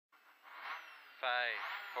5,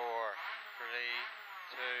 4, 3,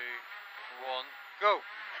 2, 1, go.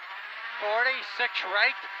 40, 6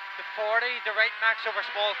 right, to 40, the right max over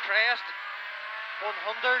small crest,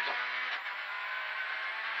 100,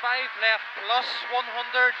 5 left plus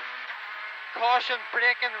 100, caution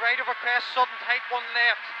braking right over crest, sudden tight 1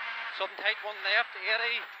 left, 80,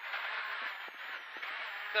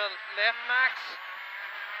 the left max,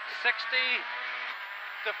 60,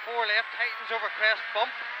 the 4 left tightens over crest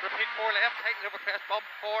bump, repeat 4 left tightens over crest bump,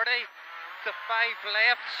 40, the 5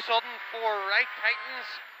 left sudden 4 right tightens,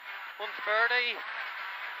 130,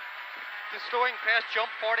 the slowing crest jump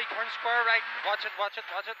 40, turn square right, watch it,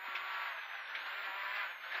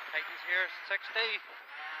 tightens here, 60,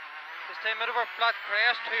 this time out over flat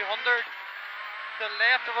crest, 200, the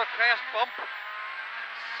left over crest bump,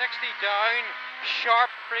 60 down,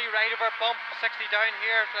 sharp free right over bump, 60 down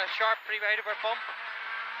here, the sharp free right over bump,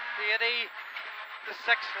 80, the 6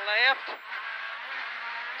 left,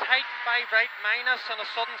 tight 5 right minus and a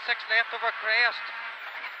sudden 6 left over crest,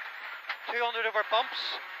 200 over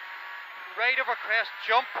bumps, right over crest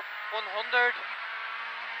jump, 100,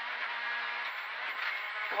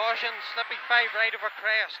 caution slippy 5 right over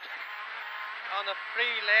crest, on a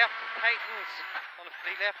free left tightens,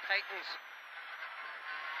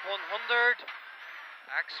 100,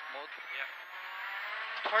 axe mud,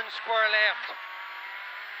 turn square left,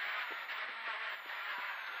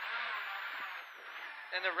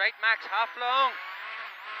 then the right max half long,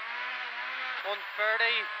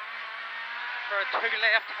 130, for a 2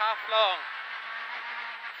 left half long,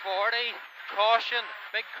 40, caution,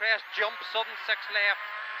 big crest jump, sudden 6 left,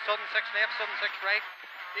 sudden 6 right,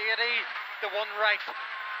 80, the 1 right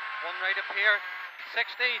up here, 60,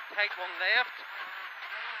 tight 1 left,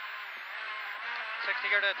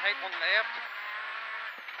 60 here to tight 1 left,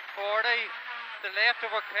 40, the left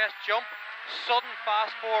over crest jump, sudden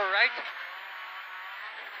fast 4 right,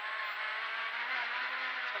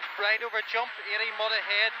 and right over jump, 80 mud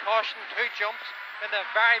ahead, caution 2 jumps, and the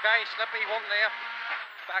very slippy 1 left,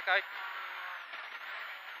 back out,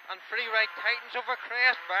 and free right tightens over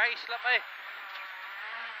crest, very slippy,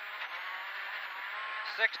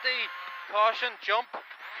 60, caution jump,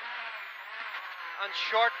 and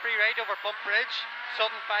short free right over bump bridge,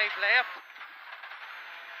 sudden 5 left,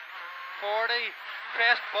 40,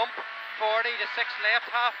 crest bump, 40 to 6 left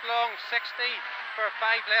half long, 60 for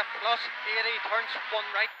 5 left plus, 80 turns 1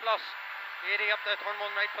 right plus, 80 up to turn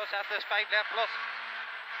 1 right plus at this 5 left plus,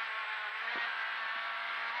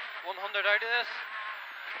 100 out of this,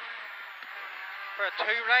 for a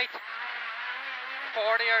 2 right,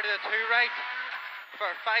 40 out of the 2 right,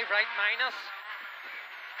 for 5 right minus,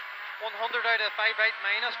 100 out of 5 right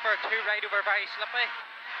minus for 2 right over very slippy,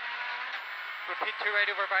 repeat 2 right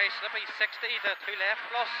over very slippy, 60 to 2 left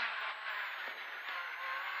plus,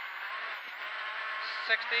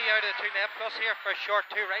 60 out of 2 left plus here for short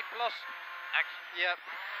 2 right plus, yep,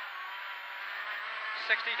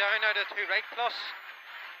 60 down out of 2 right plus,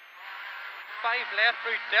 5 left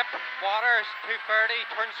through dip, waters, 230,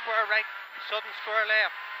 turn square right, sudden square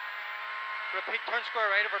left, repeat turn square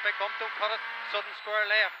right over big bump, don't cut it, sudden square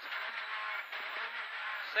left,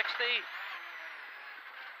 60,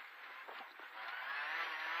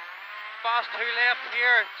 fast 2 left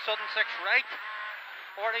here, sudden 6 right,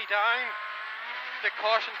 40 down, the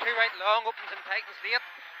caution 2 right long, opens and tightens late,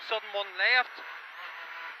 sudden 1 left,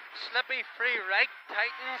 slippy free right,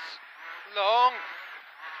 tightens, long,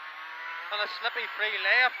 and a slippy free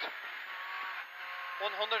left,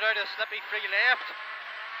 100 out of slippy free left,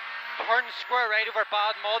 turn square right over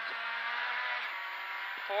bad mud,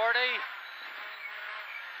 40,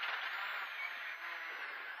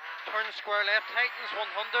 turn square left tightens,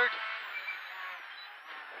 100,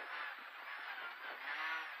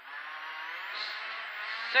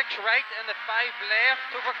 6 right and the 5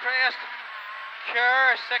 left over crest,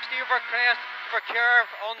 cure 60 over crest for cure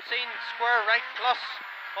unseen square right plus,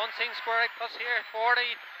 unseen square right plus here, 40,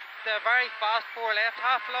 the very fast 4 left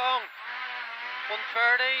half long,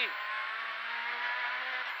 130,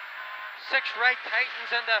 6 right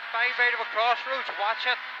tightens and the 5 right over crossroads, watch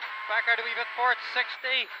it, back out a wee bit for it, 60,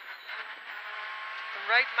 and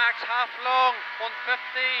right max half long,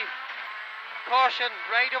 150, caution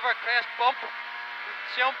right over crest bump,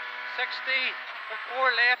 jump, 60, and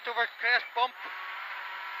 4 left over crest bump,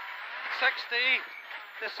 60,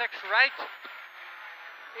 the 6 right,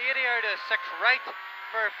 80 out of 6 right,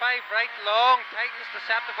 for 5 right long, tightens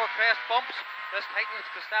deceptive over crest bumps, this tightens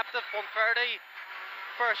deceptive, 130,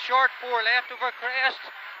 for a short 4 left over crest,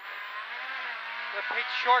 repeat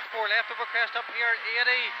short 4 left over crest up here,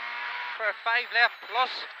 80, for a 5 left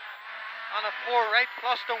plus, and a 4 right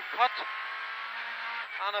plus, don't cut,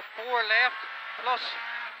 and a 4 left, plus.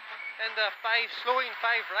 Into 5, slowing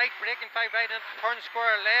 5 right, braking 5 right, and turn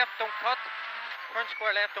square left, don't cut. Turn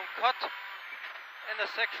square left, don't cut. Into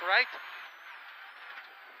 6 right.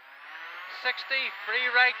 60, free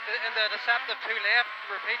right, into deceptive 2 left.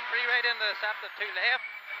 Repeat, free right into deceptive 2 left.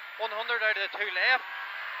 100 out of the 2 left.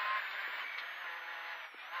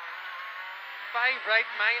 5 right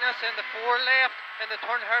minus into 4 left, into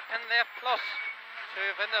turn hairpin left plus. So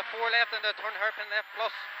you've into 4 left, into turn hairpin left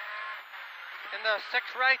plus. Into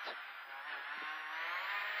 6 right.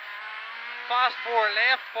 Fast 4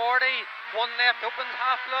 left, 40, 1 left opens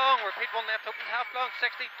half long. Repeat, 1 left opens half long.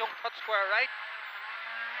 60, don't cut square right.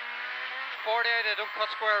 40 out of don't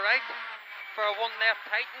cut square right. For a 1 left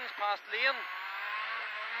tightens past lane.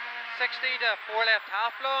 60 to 4 left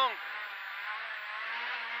half long.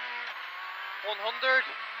 100,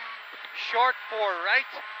 short 4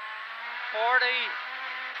 right. 40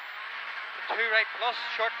 to 2 right plus.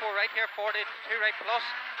 Short 4 right here, 40 to 2 right plus.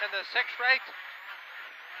 And the 6 right.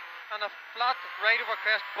 And a flat right over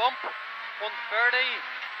crest bump, 130,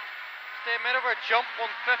 stay mid over jump, 150,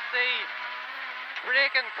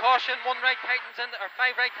 braking, caution, 1 right tightens in, or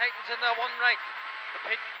 5 right tightens into 1 right,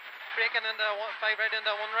 repeat, braking into 5 right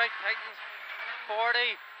into 1 right, tightens,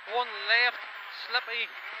 40, 1 left, slippy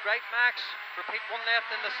right max, repeat, 1 left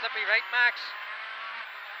into slippy right max,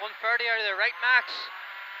 130 out of the right max,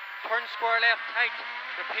 turn square left tight,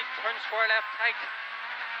 repeat, turn square left tight,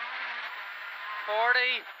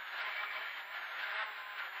 40,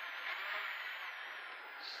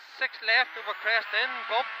 6 left over crest in,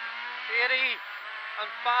 bump, 80, and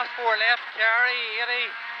fast 4 left, carry, 80,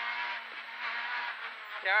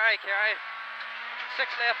 carry,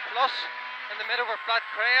 6 left plus, in the mid over flat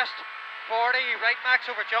crest, 40, right max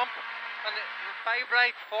over jump, and 5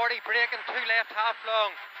 right, 40, braking, 2 left half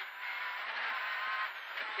long,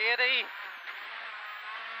 80,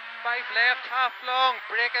 5 left half long,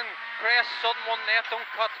 braking, crest, sudden 1 left, don't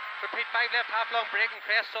cut, repeat, 5 left half long, braking,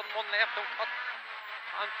 crest, sudden 1 left, don't cut,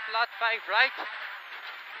 and flat 5 right,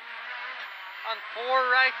 and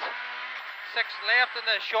 4 right, 6 left in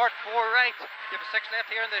the short 4 right, you have a 6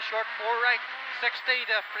 left here in the short 4 right, 60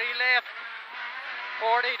 to 3 left,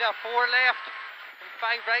 40 to 4 left, and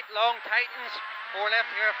 5 right long tightens, 4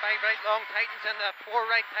 left here, 5 right long tightens, and the 4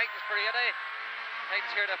 right tightens for 80,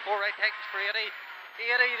 tightens here, the 4 right tightens for 80,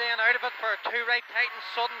 80 then out of it for 2 right tightens,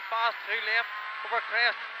 sudden fast 2 left over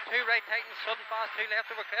crest, 2 right tightens, sudden fast 2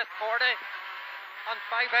 left over crest, 40, and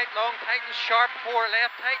 5 right long tightens, sharp 4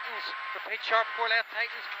 left tightens, repeat, sharp 4 left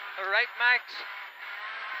tightens, a right max,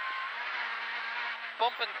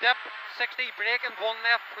 bump and dip, 60 braking, 1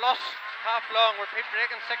 left plus, half long, repeat,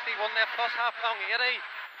 braking, 60, 1 left plus, half long, 80,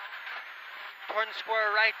 turn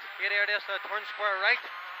square right, 80 there it is, now turn square right,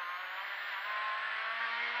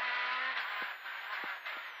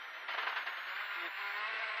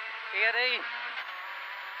 80,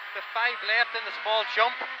 the 5 left in the small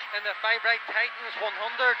jump, and the 5 right tightens, 100,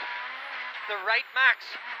 the right max,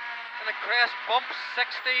 and the crest bump, 60,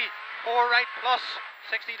 4 right plus,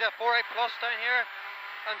 60 to 4 right plus down here,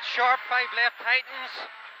 and sharp 5 left tightens,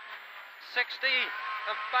 60,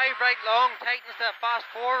 and 5 right long tightens to fast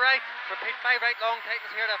 4 right, repeat, 5 right long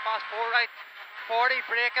tightens here to fast 4 right, 40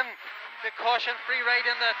 braking, the caution free right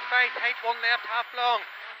in the very tight 1 left half long,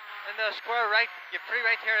 in the square right, you free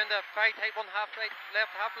right here in the very tight 1 half right,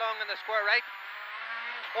 left half long in the square right,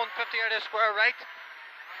 150 out of the square right,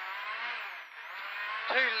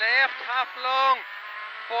 2 left half long,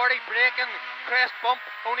 40 braking, crest bump,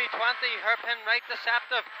 only 20, hairpin right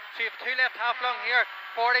deceptive, so you have 2 left half long here,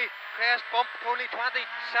 40, crest bump, only 20,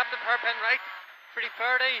 deceptive hairpin right,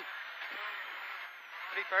 330,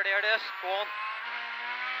 330 out of this, go on,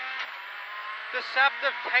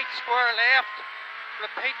 deceptive tight square left,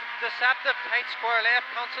 repeat, deceptive tight square left,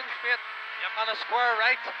 concentrate, yep. And a square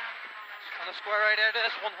right, out of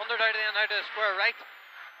this, 100 out of the end, out of the square right.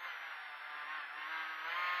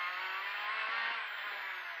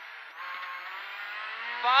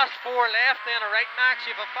 Fast 4 left, then a right max,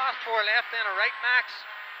 you have a fast 4 left, then a right max,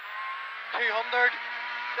 200,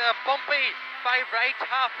 the bumpy 5 right,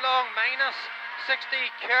 half long, minus, 60,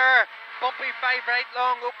 cure, bumpy 5 right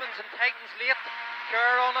long, opens and tightens late,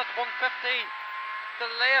 cure on it, 150, the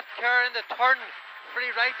left cure in the turn,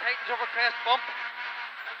 free right tightens over crest bump,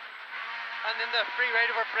 and then the free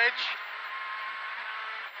right over bridge,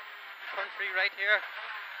 turn free right here,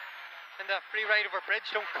 and the free right over bridge,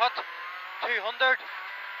 don't cut, 200,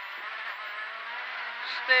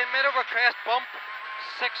 stay mid over crest bump,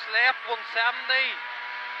 6 left, 170,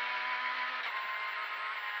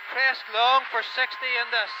 crest long for 60 and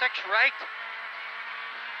the 6 right,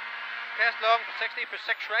 crest long for 60 for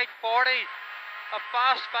 6 right, 40, A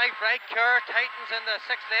fast 5 right care, tightens in the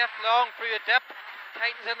 6 left long through a dip,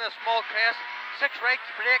 tightens in the small crest, 6 right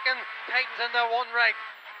braking, tightens in the 1 right.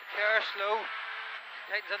 Care slow,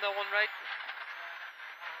 tightens in the 1 right.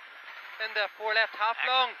 In the 4 left half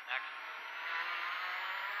long.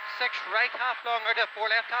 6 right half long, or the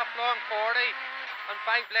 4 left half long, 40. And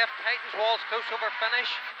 5 left tightens, walls close over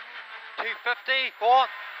finish. 250, go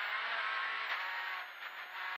on.